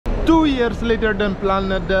2 years later than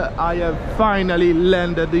planned, I have finally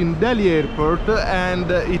landed in Delhi airport, and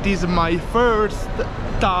it is my first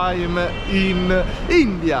time in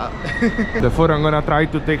India. Therefore I'm gonna try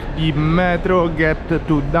to take the metro, get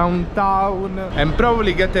to downtown, and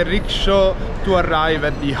probably get a rickshaw to arrive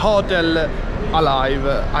at the hotel alive.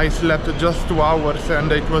 I slept just 2 hours and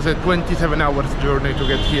it was a 27 hours journey to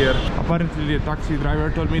get here. Apparently the taxi driver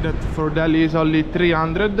told me that for Delhi is only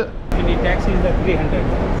 300. The taxi is 300.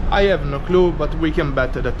 I have no clue, but we can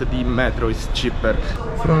bet that the metro is cheaper.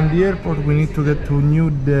 From the airport we need to get to New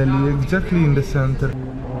Delhi, exactly in the center.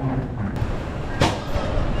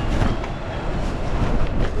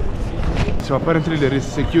 So apparently there is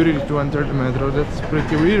security to enter the metro. That's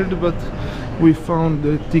pretty weird, but we found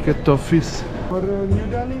the ticket office. For New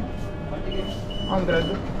Delhi?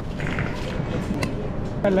 100.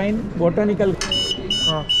 Line botanical.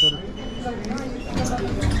 Ah, sorry.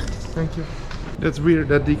 Thank you. That's weird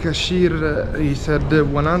that the cashier he said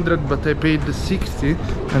 100, but I paid 60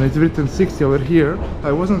 and it's written 60 over here.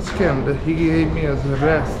 I wasn't scammed. He gave me as a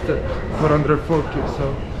rest 440,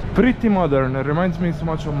 so pretty modern. It reminds me so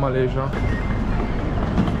much of Malaysia.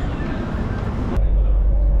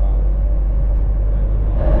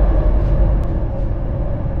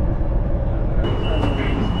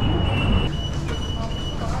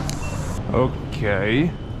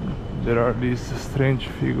 Okay, there are these strange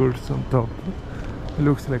figures on top. It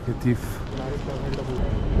looks like a thief.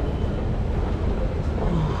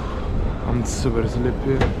 I'm super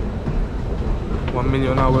sleepy. 1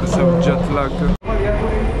 million hours of jet lag.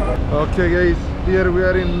 Okay guys, here we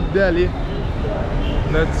are in Delhi.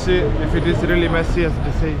 Let's see if it is really messy as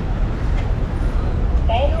they say.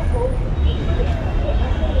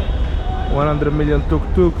 100 million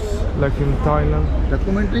tuk-tuks like in Thailand.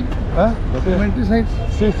 Documentary? Huh? Documentary sites?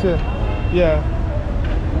 Si, si. Yeah.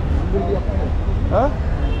 Huh?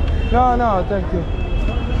 No, no, thank you.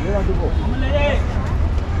 Where want to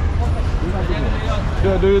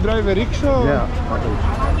go? Do you drive a rickshaw? Yeah, auto.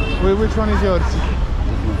 Which one is yours?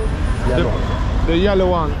 Yellow. The yellow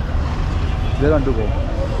one. Where want to go?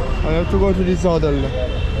 I have to go to this hotel.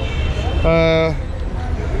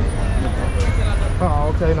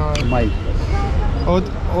 Oh, okay, now. Mike.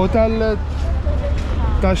 Hotel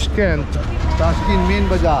Tashkent. Tashkent Main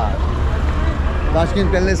Bazaar.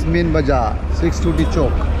 Tashkent Palace Main Bazaar. 620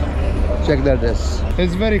 Chowk. Check the address.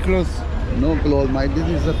 It's very close. No close, Mike. This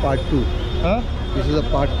is a part 2. Huh? This is a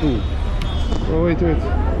part 2. Oh, wait.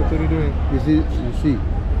 What are you doing? This is, you see.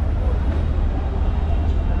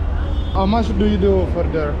 How much do you do for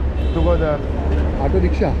there? To go there? Auto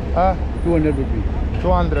rickshaw? Huh? 200 rupees.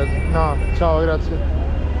 200. No, ciao, grazie.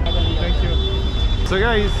 Thank you. So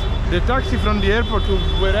guys, the taxi from the airport to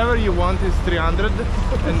wherever you want is 300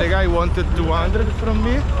 and the guy wanted 200 from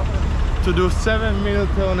me to do 7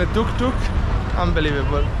 minutes on a tuk-tuk.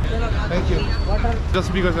 Unbelievable. Thank you.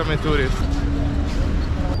 Just because I'm a tourist.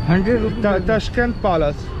 100 rupees. Tashkent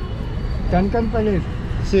Palace. Tashkent Palace.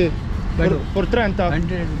 Sì. For 30?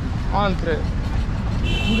 100 Entre.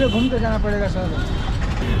 मुझे घूम के जाना पड़ेगा sir.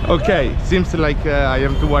 Okay, seems like I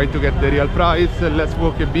am too white to get the real price. Let's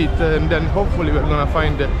walk a bit and then hopefully we're gonna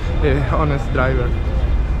find a honest driver.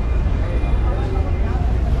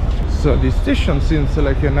 So this station seems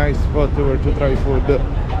like a nice spot where to try food.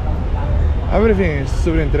 Everything is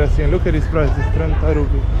super interesting. Look at this price, it's 30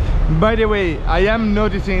 rupees. By the way, I am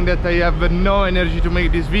noticing that I have no energy to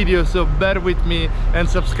make this video, so bear with me and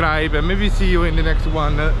subscribe and maybe see you in the next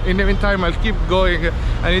one. In the meantime, I'll keep going.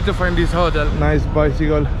 I need to find this hotel. Nice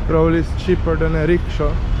bicycle, probably it's cheaper than a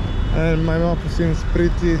rickshaw. And my map seems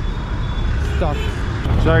pretty stuck.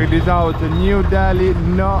 Check this out, New Delhi,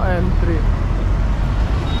 no entry.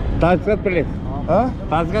 Tashkent Palace. Huh?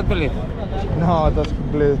 Tashkent Palace. No,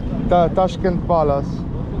 Tashkent Palace.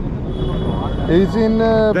 It's in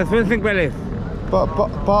Daswant Singh Palace.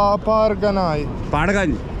 Parganai.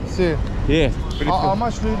 Padganj. See. Yes. How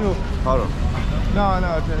much do you do? Hello. No,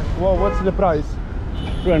 okay. Well, what's the price?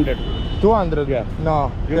 200. 200? Yeah.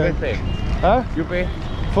 No. You pay. Huh? You pay.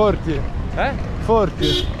 40. Huh?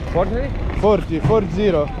 40. 40? 40.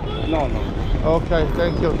 40. No. Okay,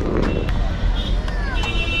 thank you.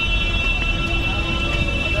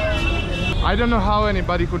 I don't know how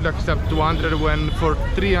anybody could accept 200 when for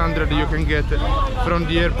 300 you can get from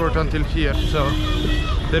the airport until here, so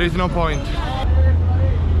there is no point.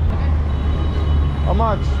 How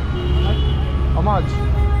much? How much?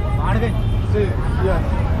 Bargain. See, yes.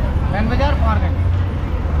 Man Bazaar bargain.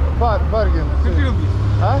 Bargain. 50 rupees.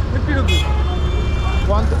 Huh? 50 rupees.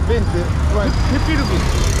 20, 20. 50 rupees.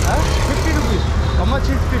 Huh? 50 rupees. How much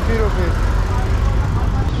is 50 rupees?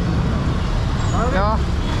 No.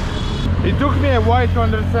 It took me a while to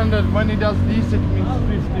understand that when he does this, it means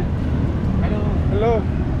 50. Hello. Hello.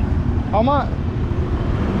 How much?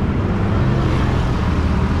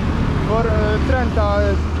 For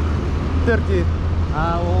 30, 30.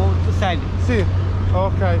 Oh, to side. See.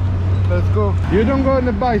 Okay. Let's go. You don't go on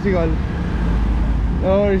the bicycle.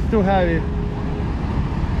 Oh, it's too heavy.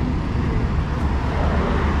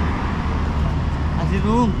 I see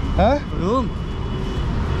room. Huh? Room.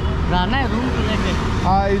 Rana hai room to like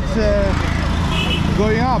It's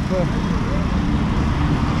going up.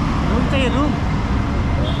 room चाहिए room.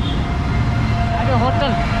 I have a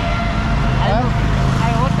hotel. Huh?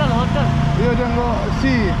 I hotel. You don't go.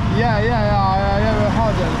 See. Yeah. I have a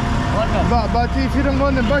hotel. Hotel. But if you don't go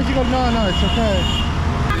on the bicycle, no, it's okay.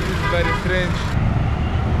 This is very strange.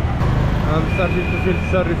 I'm starting to feel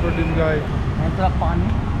sorry for this guy. And थोड़ा पानी.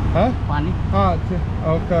 Huh? पानी.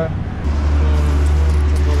 Okay.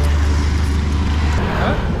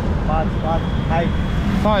 Huh? 5.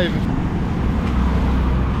 5.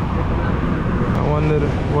 I wonder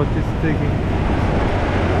what it's taking.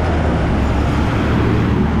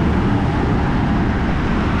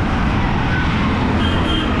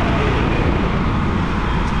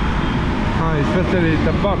 Especially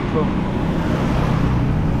tobacco.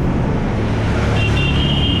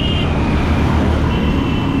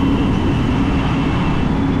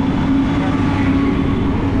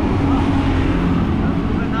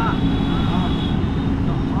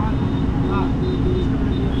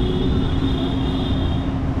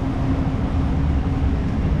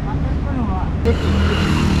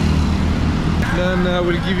 Then I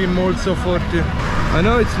will give him also 40. I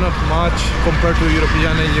know it's not much compared to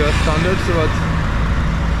European and US standards, but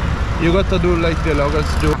you got to do like the locals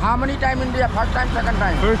do. How many time in India? First time, second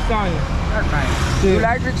time? First time. Third time. Yeah. You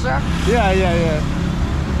like rickshaw? Yeah.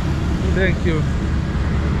 Thank you.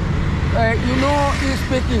 You know he's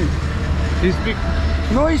speaking. He speak.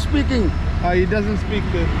 No, he's speaking. He doesn't speak.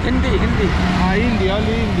 Hindi. Hindi,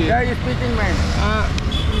 only Hindi. Yeah, he's speaking, man.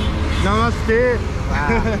 Namaste.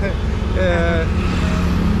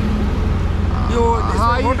 You, this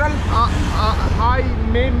Hi. is hotel? Hi,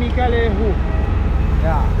 मैं Michele हूँ.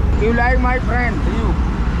 Yeah. You like my friend?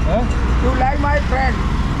 Huh? You like my friend?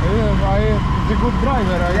 He's a good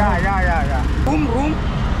driver. I know. Yeah. Room?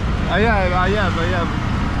 I have.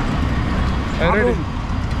 Room.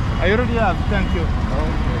 I already have. Thank you.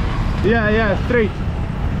 Okay. Yeah, straight.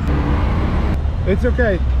 It's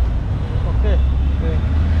okay. Okay.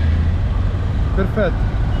 Perfect.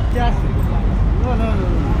 Yes. No. No.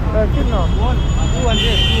 200.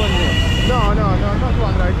 No, not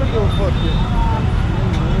 200. I told you 40.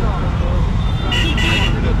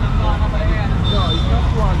 No, it's not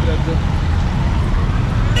 200.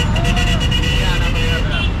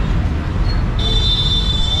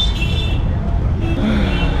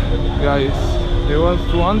 Guys, he wants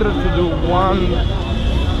 200 to do one,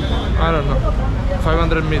 I don't know,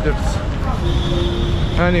 500 meters.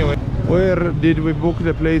 Anyway, where did we book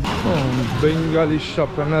the place? Oh, Bengali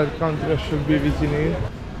shop, another country I should be visiting.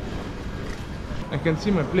 I can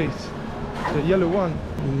see my place, the yellow one.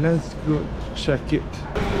 Let's go check it.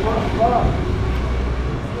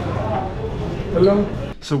 Hello.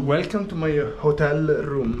 So welcome to my hotel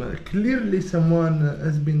room. Clearly someone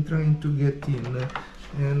has been trying to get in,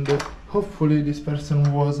 and hopefully this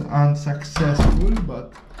person was unsuccessful,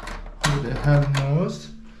 but who the hell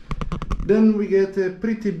knows. Then we get a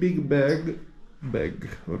pretty big bag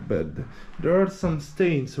or bed. There are some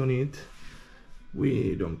stains on it.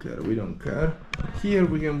 We don't care. Here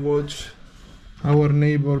we can watch our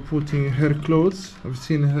neighbor putting her clothes. I've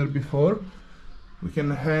seen her before. We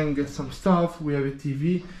can hang some stuff. We have a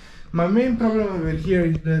TV. My main problem over here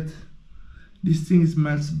is that this thing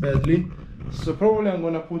smells badly, so probably I'm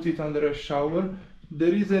gonna put it under a shower.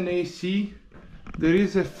 There is an AC, there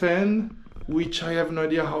is a fan, which I have no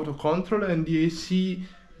idea how to control, and the AC,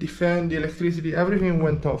 the fan, the electricity, everything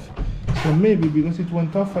went off. So maybe because it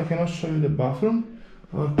went off I cannot show you the bathroom,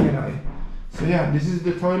 or can I? So yeah, this is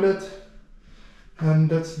the toilet and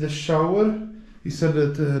that's the shower. He said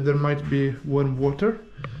that there might be warm water.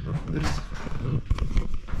 The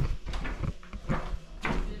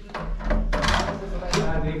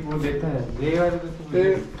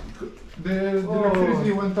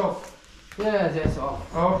electricity went off. Yes, off.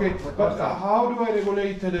 Okay, but how do I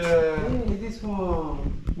regulate the... This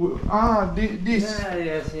one. This. Yeah,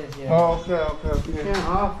 yes. Oh, okay.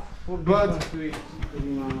 Off. But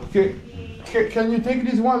can you take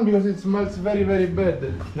this one because it smells very, very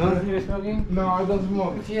bad? No, you smoking? No, I don't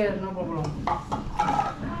smoke. Yeah, no problem.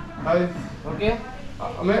 I Okay?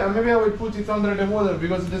 Maybe I will put it under the water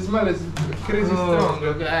because the smell is crazy strong.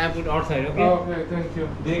 Okay, I put outside, okay? Okay, thank you.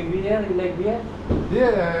 Drink beer, you like beer?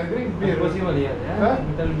 Yeah, I drink beer. Possible here, yeah?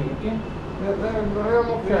 Huh? Tell me, okay? I am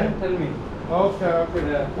okay. Tell me.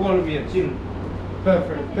 Okay. Yeah, cold beer, chill.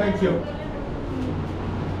 Perfect, thank you.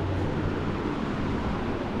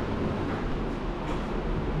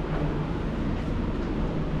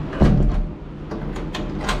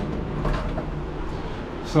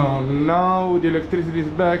 So now the electricity is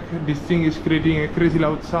back. This thing is creating a crazy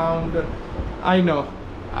loud sound. I know,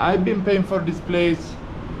 I've been paying for this place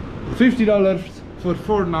 $50 for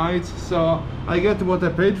 4 nights, so I get what I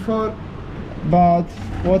paid for, but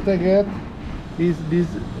what I get is this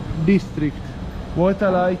district. What I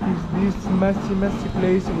like is this messy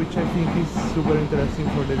place, which I think is super interesting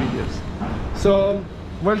for the videos. So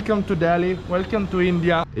welcome to Delhi, welcome to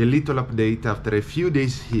India. A little update after a few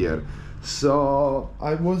days here. So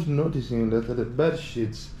I was noticing that the bed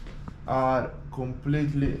sheets are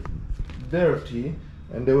completely dirty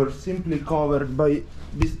and they were simply covered by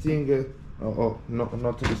this thing. No,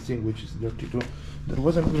 not this thing, which is dirty too. There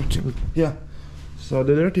wasn't dirty, yeah. So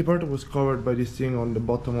the dirty part was covered by this thing on the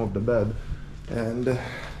bottom of the bed, and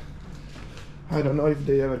I don't know if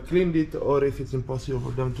they ever cleaned it or if it's impossible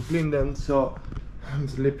for them to clean them. So I'm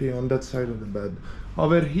sleeping on that side of the bed.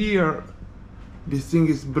 Over here, this thing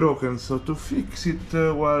is broken, so to fix it,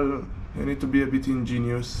 well, you need to be a bit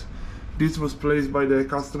ingenious. This was placed by the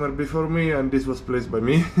customer before me, and this was placed by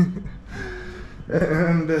me.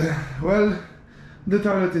 And well, the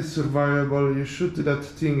toilet is survivable. You shoot that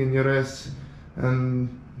thing in your ass and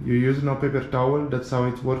you use no paper towel. That's how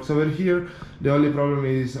it works over here. The only problem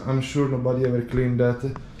is I'm sure nobody ever cleaned that,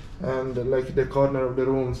 and like the corner of the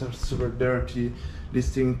rooms are super dirty, this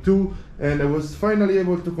thing too. And I was finally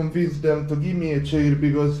able to convince them to give me a chair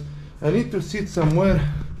because I need to sit somewhere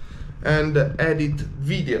and edit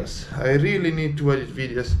videos. I really need to edit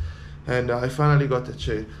videos, and I finally got a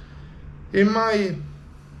chair. In my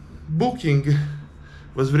booking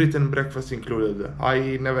was written breakfast included.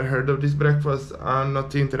 I never heard of this breakfast. I'm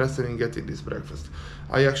not interested in getting this breakfast.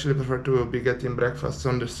 I actually prefer to be getting breakfast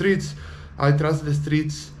on the streets. I trust the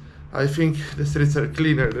streets. I think the streets are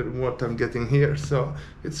cleaner than what I'm getting here, so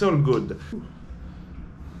it's all good.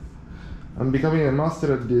 I'm becoming a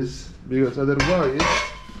master at this because otherwise,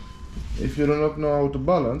 if you do not know how to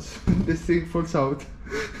balance, this thing falls out.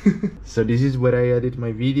 So this is where I edit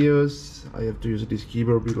my videos. I have to use this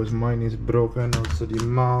keyboard because mine is broken. Also the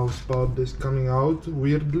mouse pad is coming out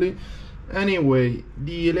weirdly. Anyway,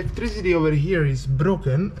 the electricity over here is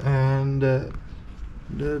broken, and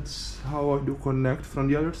that's how I do connect from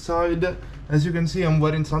the other side. As you can see, I'm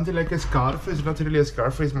wearing something like a scarf. It's not really a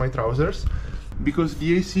scarf, it's my trousers, because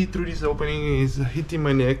the AC through this opening is hitting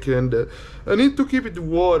my neck, and I need to keep it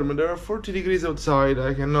warm. There are 40 degrees outside.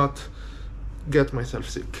 I cannot get myself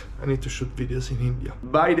sick. I need to shoot videos in India.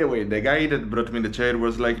 By the way, the guy that brought me the chair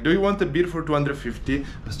was like, do you want a beer for 250? I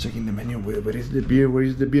was checking the menu, where is the beer, where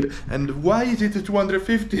is the beer, and why is it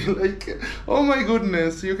 250? Like, oh my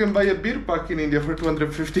goodness, you can buy a beer pack in India for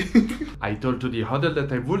 250. I told to the hotel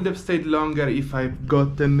that I would have stayed longer if I've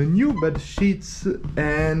gotten new bed sheets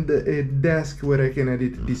and a desk where I can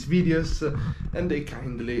edit these videos, and they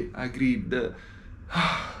kindly agreed.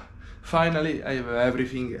 Finally, I have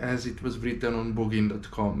everything as it was written on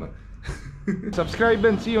booking.com. Subscribe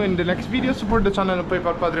and see you in the next video. Support the channel on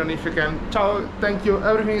PayPal, Patreon if you can. Ciao, thank you.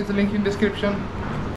 Everything is linked in description.